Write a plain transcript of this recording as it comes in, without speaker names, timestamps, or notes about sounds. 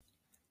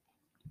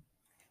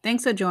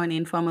Thanks for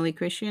joining Formerly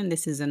Christian.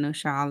 This is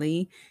Anusha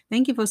Ali.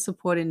 Thank you for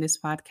supporting this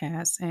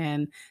podcast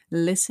and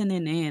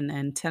listening in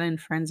and telling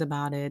friends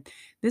about it.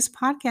 This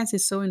podcast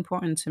is so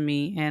important to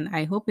me, and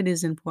I hope it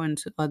is important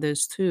to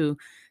others too,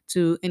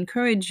 to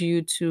encourage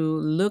you to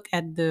look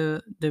at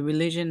the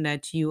religion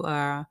that you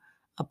are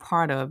a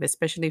part of,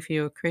 especially if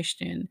you're a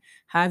Christian.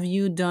 Have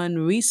you done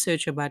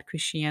research about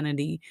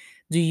Christianity?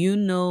 Do you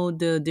know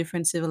the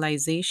different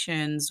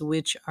civilizations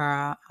which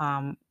are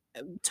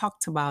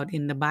talked about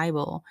in the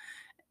Bible?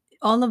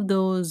 All of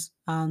those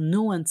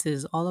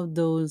nuances, all of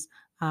those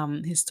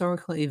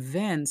historical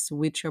events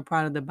which are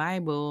part of the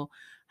Bible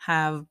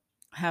have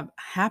have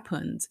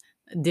happened.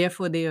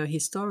 Therefore, they are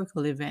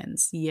historical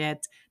events.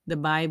 Yet the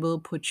Bible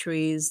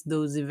portrays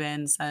those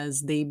events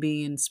as they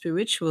being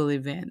spiritual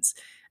events.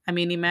 I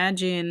mean,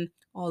 imagine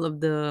all of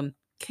the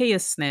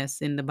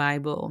chaosness in the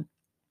Bible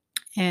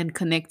and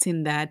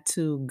connecting that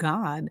to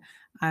God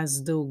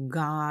as though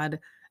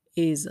God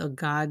is a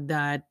God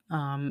that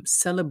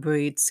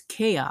celebrates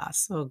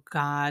chaos, or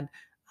God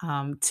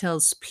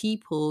tells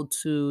people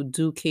to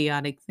do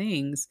chaotic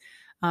things.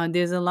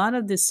 There's a lot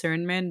of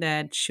discernment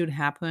that should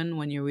happen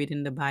when you're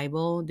reading the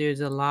Bible.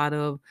 There's a lot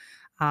of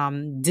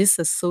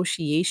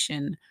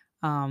disassociation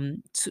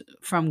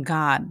from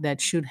God that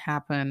should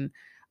happen.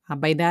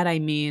 By that I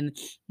mean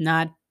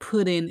not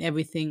putting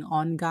everything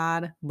on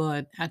God,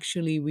 but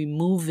actually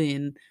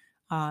removing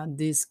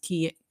these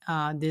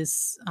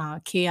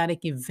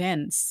chaotic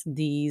events,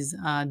 these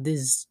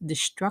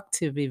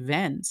destructive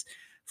events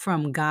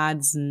from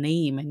God's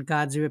name and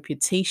God's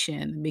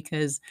reputation.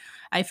 Because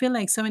I feel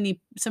like so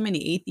many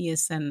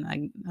atheists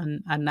and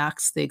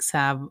agnostics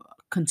have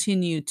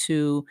continued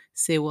to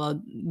say, well,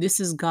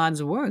 this is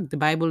God's work. The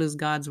Bible is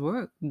God's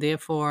work.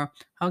 Therefore,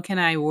 how can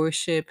I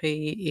worship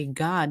a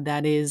God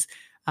that is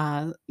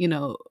that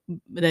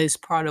is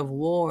part of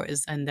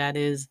wars, and that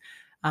is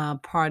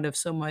part of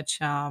so much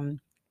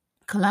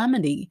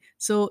calamity.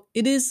 So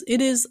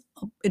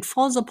it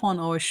falls upon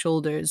our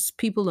shoulders,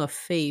 people of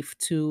faith,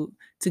 to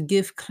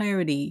give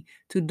clarity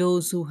to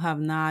those who have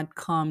not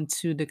come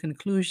to the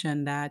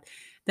conclusion that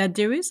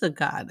there is a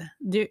God.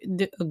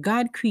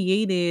 God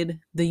created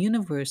the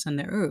universe and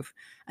the earth.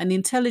 An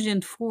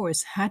intelligent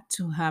force had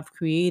to have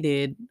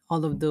created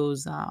all of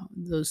those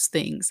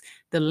things: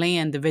 the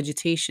land, the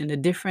vegetation, the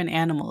different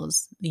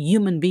animals, the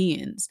human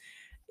beings.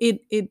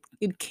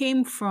 It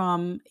came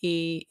from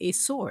a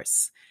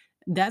source.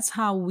 That's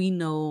how we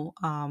know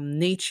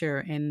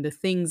nature and the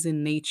things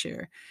in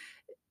nature,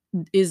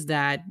 is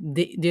that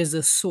there's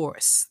a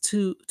source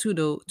to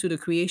the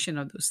creation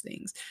of those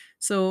things.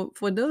 So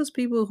for those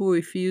people who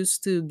refuse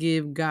to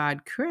give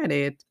God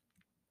credit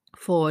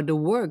for the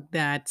work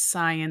that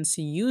science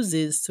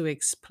uses to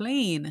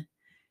explain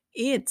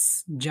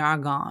its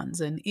jargons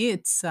and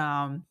its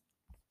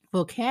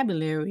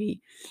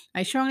vocabulary,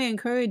 I strongly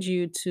encourage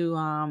you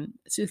to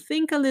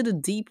think a little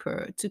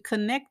deeper, to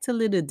connect a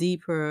little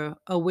deeper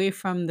away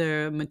from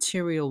the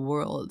material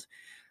world,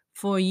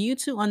 for you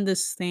to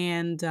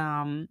understand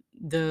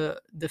the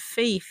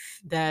faith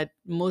that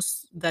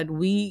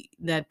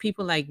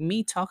people like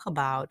me talk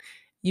about.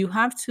 You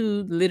have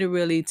to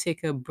literally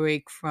take a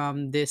break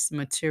from this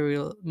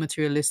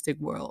materialistic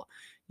world.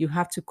 You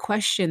have to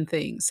question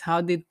things.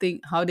 How did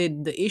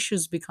the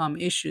issues become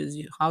issues?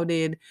 How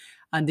did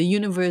the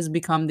universe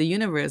become the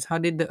universe? How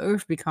did the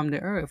earth become the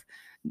earth?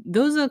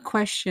 Those are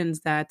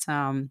questions that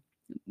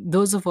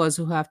those of us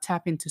who have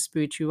tapped into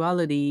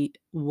spirituality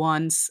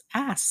once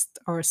asked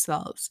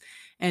ourselves.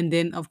 And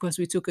then, of course,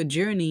 we took a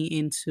journey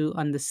into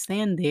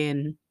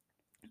understanding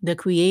the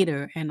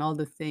creator and all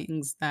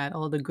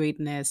the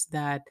greatness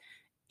that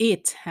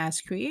it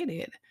has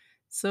created.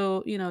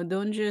 So,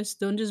 don't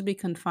just be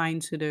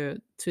confined to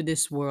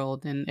this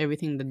world and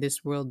everything that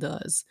this world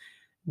does.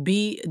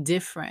 Be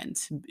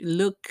different.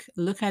 Look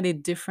at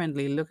it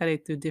differently. Look at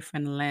it through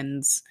different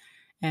lens,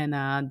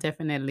 and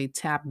definitely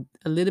tap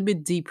a little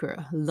bit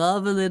deeper,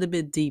 love a little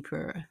bit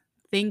deeper,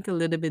 think a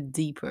little bit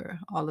deeper.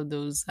 All of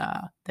those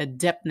that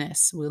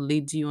depthness will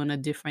lead you on a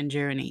different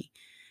journey,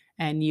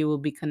 and you will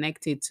be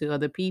connected to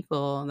other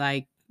people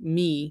like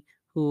me,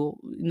 who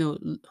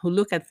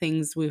look at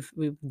things with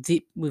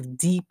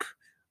deep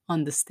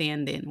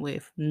understanding,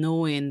 with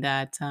knowing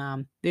that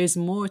there's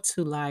more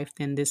to life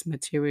than this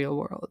material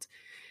world.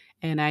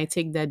 And I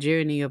take that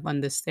journey of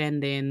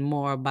understanding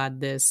more about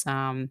this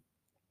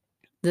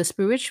the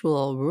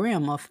spiritual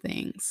realm of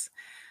things.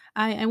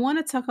 I want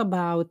to talk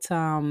about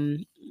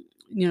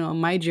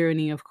my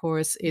journey. Of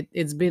course,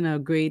 it's been a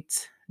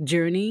great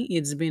journey.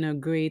 It's been a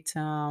great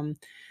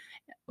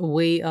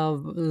way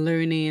of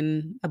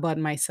learning about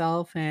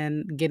myself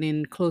and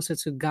getting closer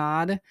to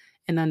God,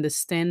 and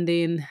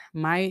understanding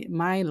my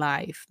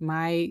life,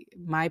 my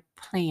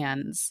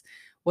plans,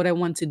 what I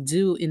want to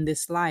do in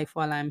this life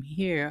while I'm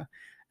here,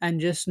 and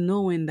just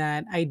knowing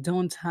that I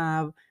don't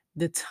have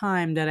the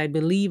time that I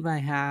believe I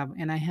have,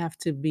 and I have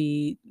to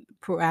be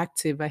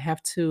proactive. I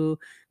have to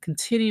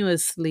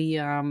continuously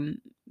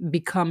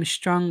become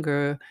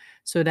stronger,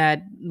 so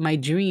that my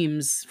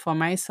dreams for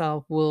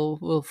myself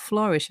will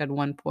flourish at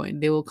one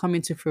point. They will come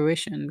into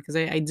fruition because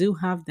I do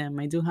have them.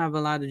 I do have a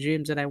lot of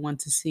dreams that I want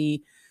to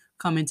see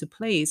come into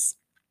place.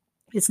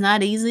 It's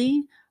not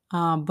easy,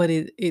 but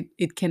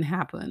it can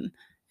happen.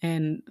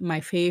 And my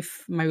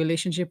faith, my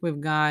relationship with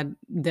God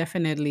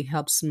definitely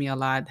helps me a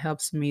lot,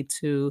 helps me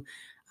to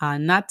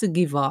not to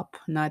give up,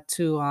 not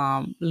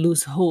to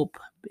lose hope.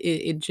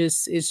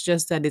 It's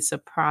just that it's a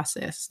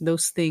process.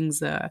 Those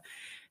things,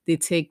 they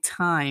take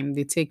time,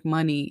 they take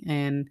money,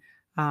 and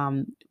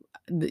um,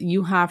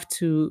 you have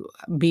to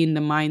be in the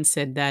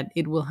mindset that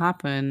it will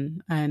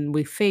happen, and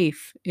with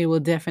faith it will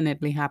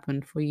definitely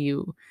happen for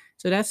you.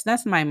 So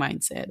that's my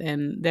mindset,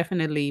 and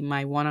definitely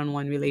my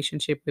one-on-one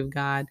relationship with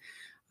God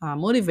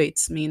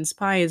motivates me,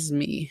 inspires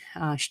me,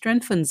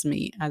 strengthens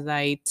me as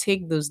I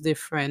take those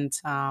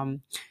different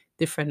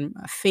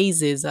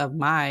phases of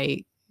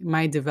my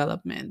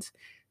development.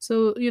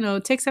 So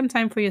take some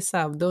time for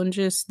yourself. Don't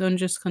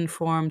just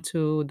conform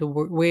to the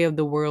way of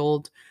the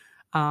world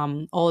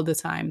all the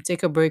time.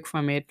 Take a break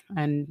from it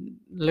and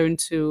learn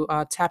to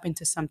tap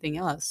into something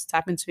else.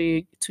 Tap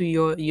into to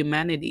your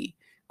humanity.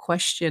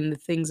 Question the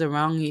things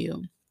around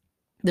you,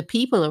 the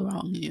people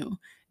around you,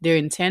 their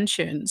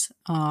intentions,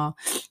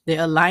 their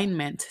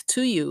alignment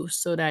to you,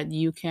 so that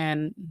you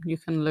can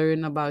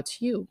learn about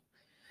you.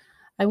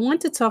 I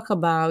want to talk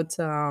about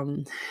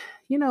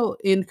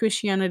in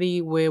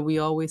Christianity where we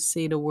always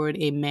say the word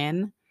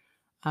amen.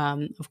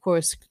 Of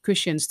course,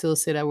 Christians still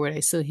say that word.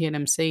 I still hear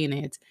them saying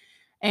it.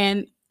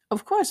 And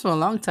of course, for a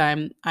long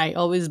time, I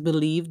always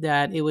believed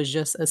that it was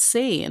just a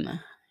saying.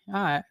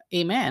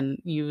 Amen.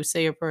 You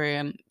say a prayer,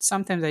 and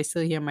sometimes I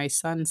still hear my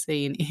son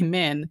saying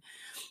amen.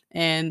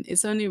 And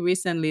it's only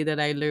recently that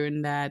I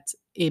learned that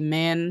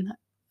amen,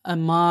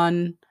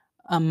 Amon,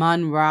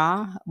 Amon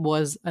Ra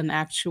was an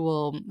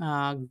actual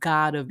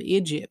god of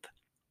Egypt.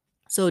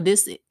 So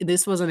this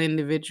was an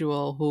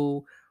individual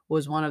who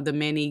was one of the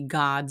many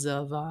gods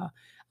of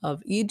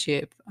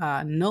Egypt,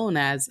 known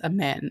as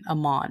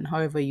Amon,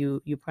 however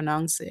you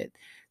pronounce it.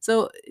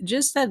 So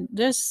just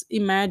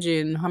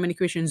imagine how many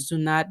Christians do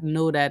not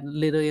know that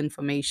little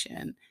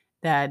information,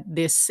 that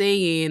they're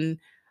saying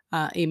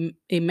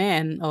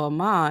Amen or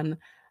Amon,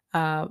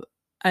 uh,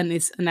 and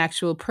it's an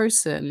actual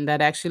person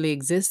that actually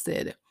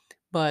existed.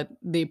 But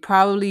they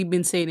probably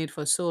been saying it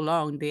for so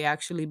long, they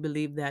actually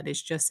believe that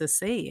it's just a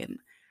saying.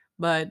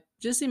 But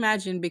just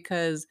imagine,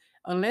 because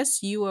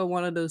unless you are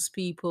one of those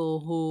people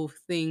who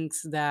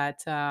thinks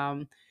that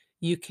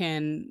you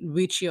can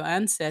reach your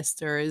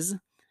ancestors,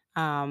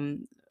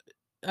 um,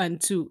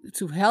 and to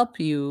help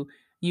you,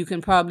 you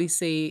can probably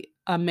say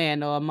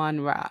amen or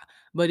aman ra.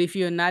 But if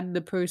you're not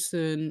the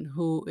person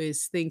who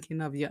is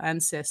thinking of your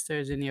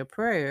ancestors in your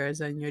prayers,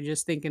 and you're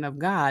just thinking of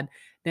God,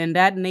 then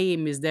that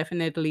name is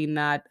definitely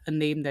not a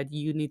name that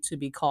you need to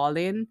be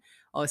calling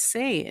or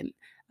saying.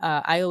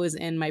 I always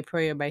end my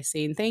prayer by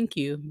saying thank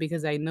you,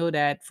 because I know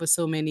that for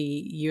so many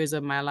years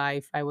of my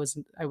life I was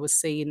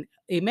saying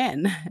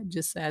amen,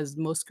 just as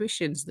most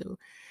Christians do.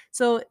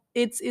 So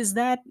it's is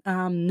that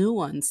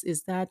nuance,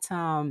 is that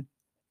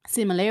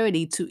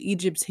similarity to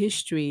Egypt's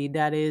history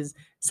that is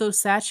so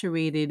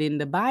saturated in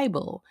the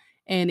Bible,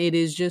 and it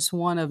is just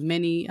one of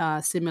many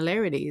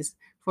similarities.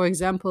 For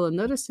example,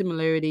 another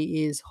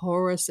similarity is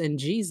Horus and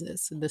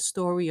Jesus, the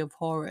story of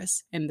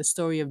Horus and the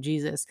story of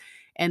Jesus,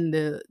 and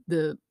the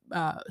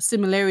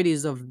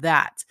similarities of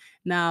that.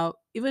 Now,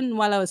 even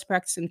while I was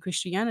practicing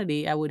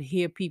Christianity, I would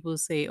hear people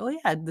say, "Oh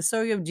yeah, the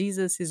story of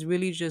Jesus is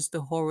really just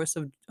the Horus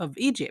of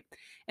Egypt."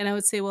 And I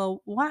would say,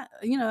 well, what?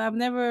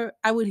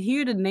 I would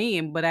hear the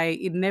name, but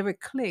it never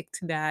clicked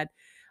that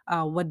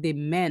what they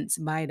meant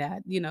by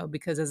that,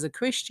 because as a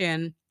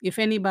Christian, if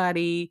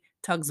anybody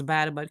talks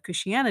bad about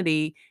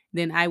Christianity,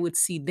 then I would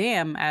see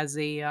them as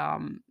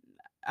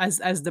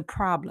as the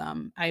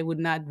problem. I would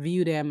not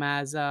view them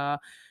as the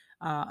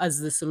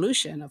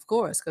solution, of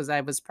course, because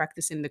I was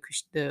practicing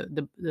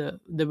the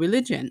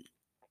religion.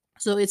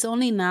 So it's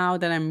only now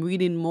that I'm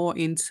reading more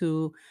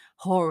into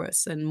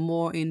Horus and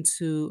more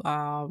into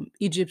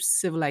Egypt's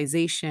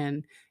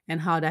civilization and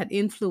how that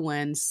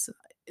influenced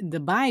the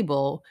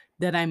Bible,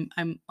 that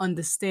I'm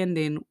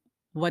understanding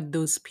what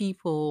those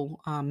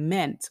people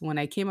meant. When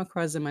I came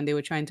across them and they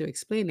were trying to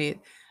explain it,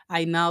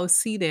 I now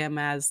see them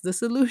as the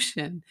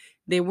solution.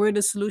 They were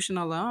the solution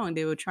all along.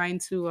 They were trying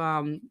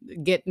to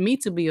get me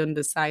to be on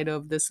the side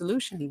of the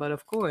solution. But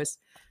of course,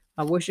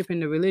 worshiping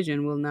the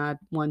religion will not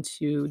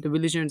want you, the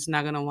religion is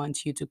not going to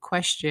want you to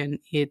question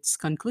its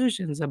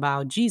conclusions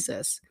about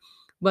Jesus.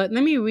 But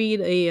let me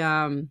read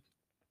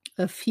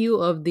a few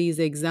of these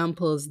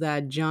examples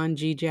that John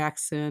G.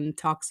 Jackson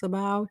talks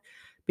about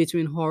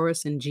between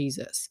Horus and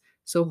Jesus.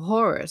 So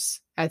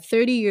Horus, at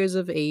 30 years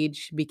of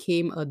age,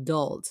 became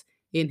adult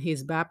in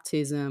his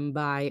baptism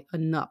by a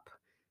nup.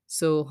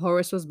 So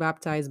Horus was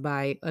baptized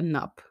by a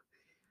nup.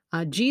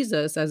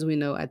 Jesus, as we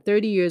know, at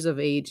 30 years of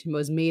age,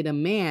 was made a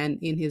man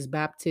in his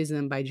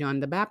baptism by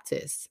John the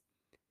Baptist.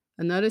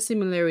 Another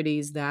similarity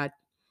is that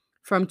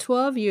from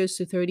 12 years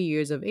to 30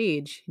 years of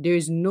age, there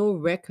is no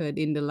record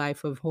in the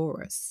life of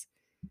Horus.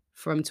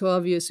 From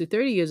 12 years to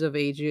 30 years of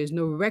age, there is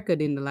no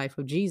record in the life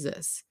of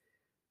Jesus.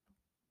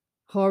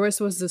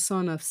 Horus was the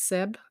son of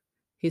Seb,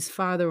 his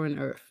father on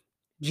earth.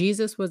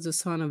 Jesus was the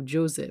son of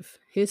Joseph,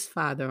 his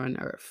father on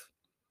earth.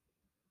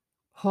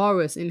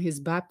 Horus, in his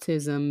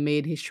baptism,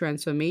 made his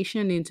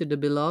transformation into the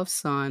beloved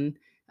Son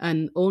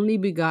and only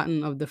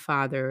begotten of the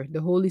Father,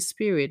 the Holy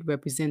Spirit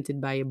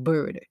represented by a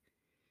bird.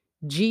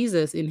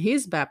 Jesus, in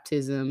his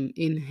baptism,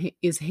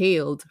 is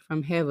hailed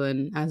from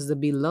heaven as the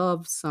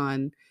beloved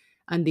Son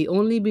and the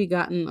only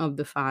begotten of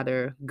the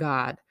Father,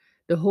 God,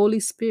 the Holy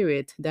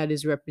Spirit that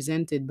is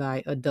represented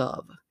by a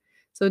dove.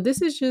 So,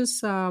 this is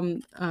just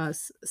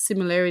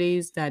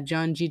similarities that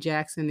John G.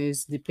 Jackson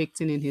is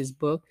depicting in his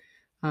book,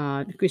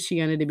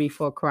 Christianity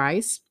Before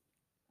Christ.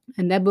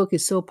 And that book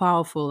is so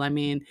powerful. I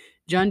mean,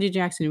 John D.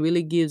 Jackson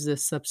really gives a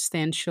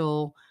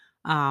substantial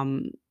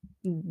um,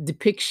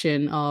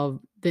 depiction of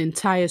the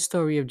entire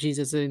story of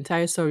Jesus, the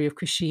entire story of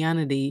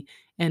Christianity,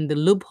 and the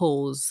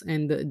loopholes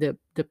and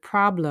the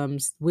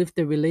problems with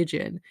the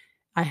religion.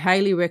 I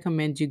highly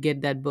recommend you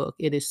get that book.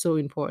 It is so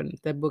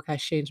important. That book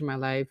has changed my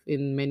life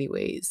in many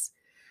ways.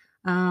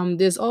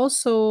 There's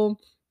also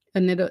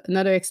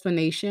another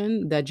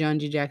explanation that John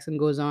G. Jackson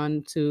goes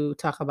on to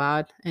talk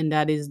about, and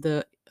that is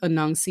the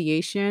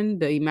Annunciation,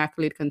 the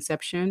Immaculate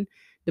Conception,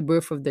 the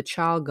birth of the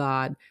child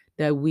God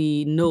that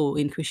we know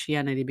in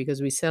Christianity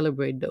because we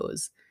celebrate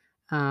those.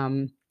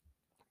 Um,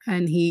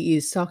 and he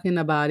is talking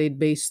about it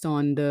based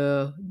on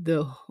the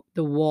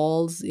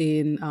walls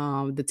in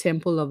the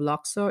Temple of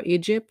Luxor,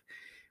 Egypt,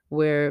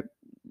 where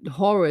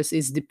Horus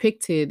is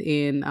depicted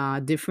in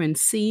different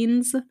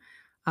scenes.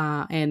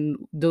 And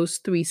those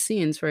three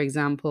scenes, for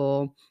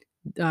example,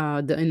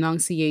 the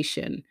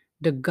Annunciation,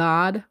 the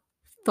god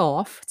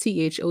Thoth,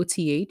 Thoth,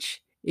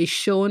 is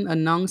shown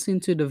announcing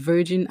to the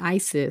Virgin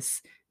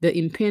Isis the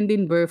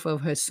impending birth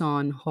of her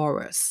son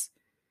Horus.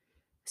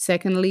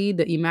 Secondly,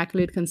 the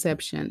Immaculate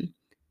Conception.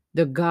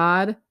 The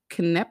god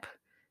Knep,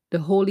 the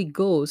Holy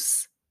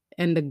Ghost,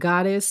 and the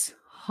goddess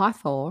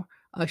Hathor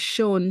are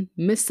shown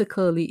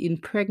mystically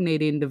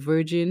impregnating the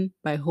Virgin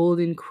by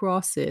holding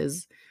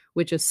crosses,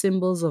 which are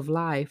symbols of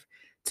life,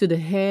 to the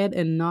head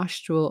and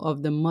nostril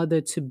of the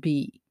mother to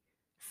be.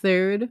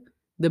 Third,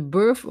 the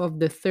birth of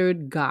the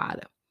third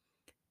god.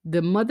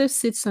 The mother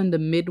sits on the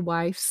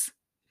midwife's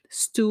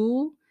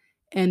stool,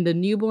 and the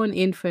newborn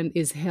infant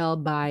is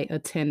held by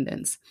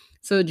attendants.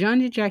 So John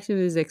D. Jackson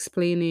is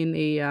explaining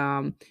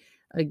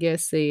I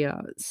guess,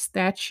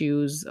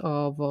 statues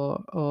of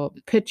or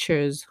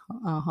pictures,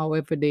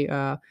 however they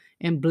are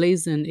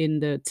emblazoned in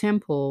the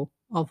temple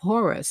of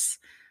Horus,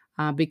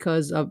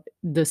 because of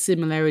the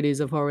similarities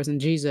of Horus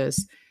and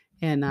Jesus.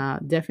 And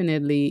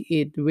definitely,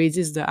 it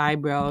raises the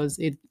eyebrows.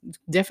 It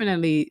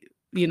definitely,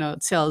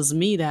 tells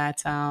me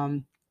that.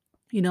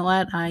 You know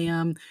what,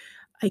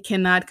 I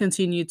cannot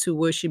continue to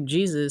worship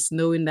Jesus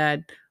knowing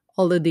that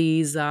all of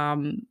these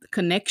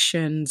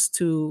connections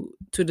to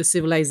the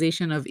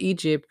civilization of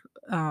Egypt,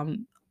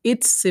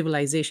 its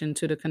civilization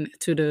to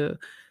the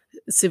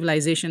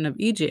civilization of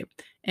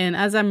Egypt. And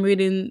as I'm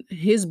reading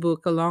his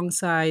book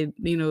alongside,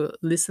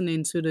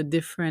 listening to the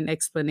different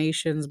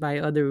explanations by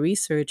other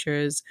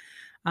researchers,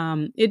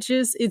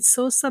 it's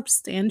so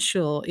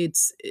substantial.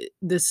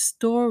 The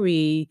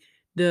story,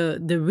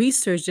 the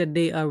research that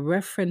they are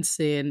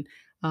referencing,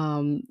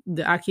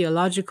 the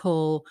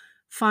archaeological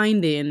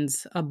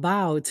findings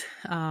about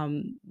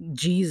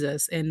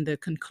Jesus and the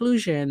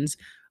conclusions,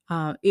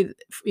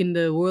 in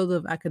the world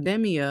of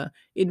academia,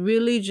 it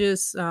really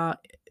just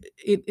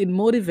it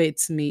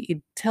motivates me.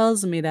 It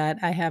tells me that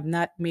I have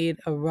not made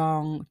a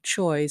wrong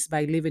choice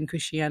by living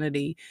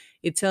Christianity.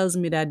 It tells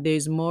me that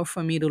there's more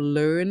for me to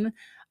learn,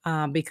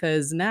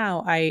 because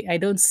now I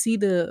don't see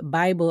the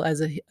Bible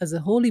as a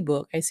holy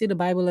book. I see the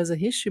Bible as a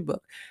history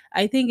book.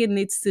 I think it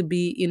needs to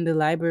be in the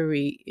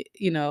library,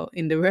 in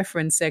the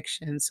reference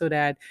section, so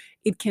that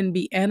it can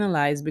be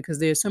analyzed, because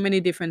there's so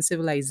many different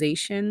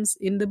civilizations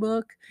in the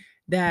book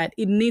that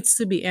it needs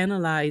to be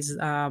analyzed,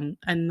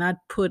 and not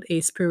put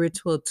a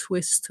spiritual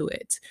twist to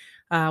it.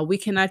 We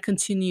cannot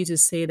continue to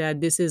say that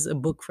this is a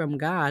book from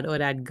God or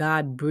that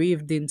God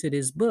breathed into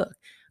this book.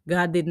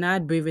 God did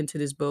not breathe into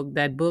this book.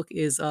 That book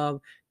is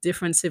of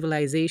different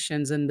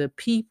civilizations and the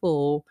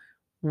people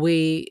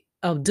way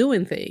of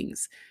doing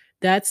things.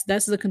 That's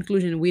the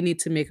conclusion we need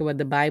to make about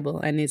the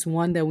Bible, and it's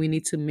one that we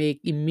need to make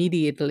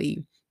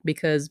immediately,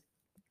 because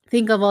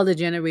think of all the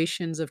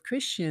generations of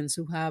Christians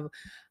who have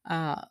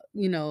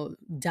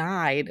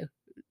died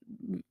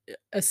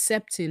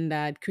accepting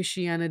that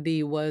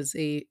Christianity was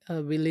a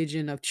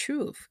religion of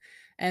truth.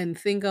 And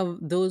think of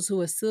those who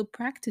are still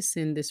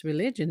practicing this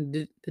religion,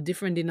 the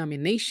different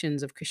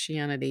denominations of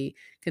Christianity,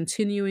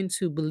 continuing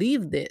to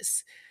believe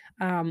this.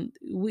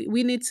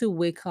 We need to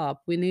wake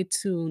up. We need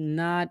to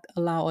not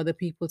allow other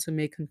people to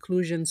make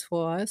conclusions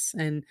for us,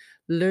 and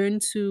learn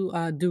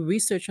to do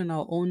research on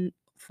our own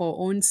for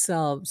our own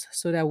selves,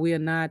 so that we are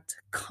not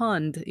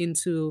conned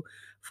into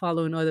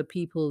following other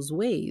people's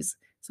ways.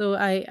 So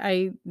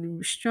I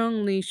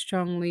strongly,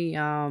 strongly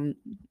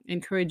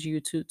encourage you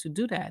to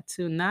do that,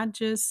 to not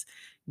just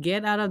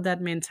get out of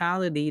that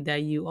mentality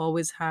that you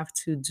always have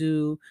to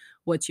do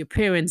what your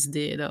parents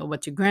did or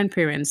what your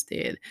grandparents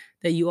did,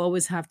 that you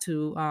always have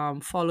to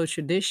follow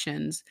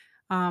traditions.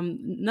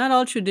 Not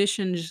all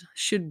traditions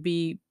should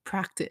be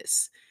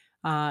practiced,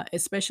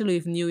 especially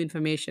with new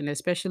information,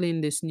 especially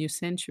in this new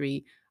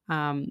century.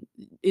 Um,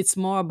 it's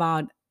more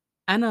about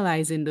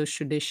analyzing those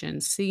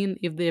traditions, seeing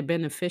if they're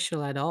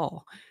beneficial at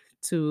all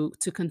to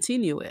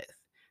continue with.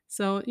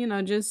 So,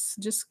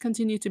 just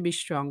continue to be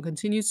strong,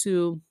 continue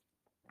to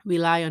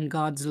rely on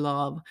God's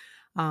love.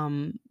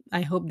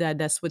 I hope that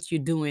that's what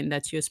you're doing,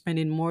 that you're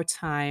spending more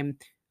time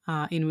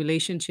in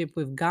relationship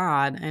with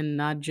God and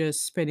not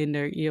just spending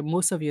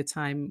most of your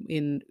time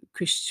in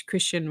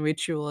Christian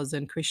rituals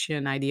and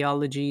Christian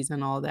ideologies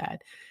and all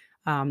that.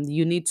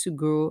 You need to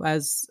grow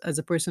as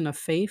a person of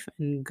faith,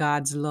 and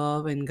God's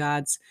love and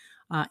God's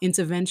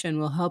intervention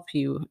will help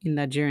you in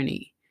that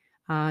journey.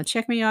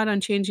 Check me out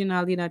on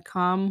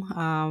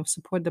changingali.com.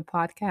 Support the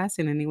podcast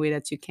in any way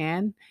that you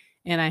can.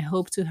 And I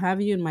hope to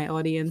have you in my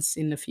audience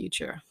in the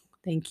future.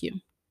 Thank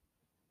you.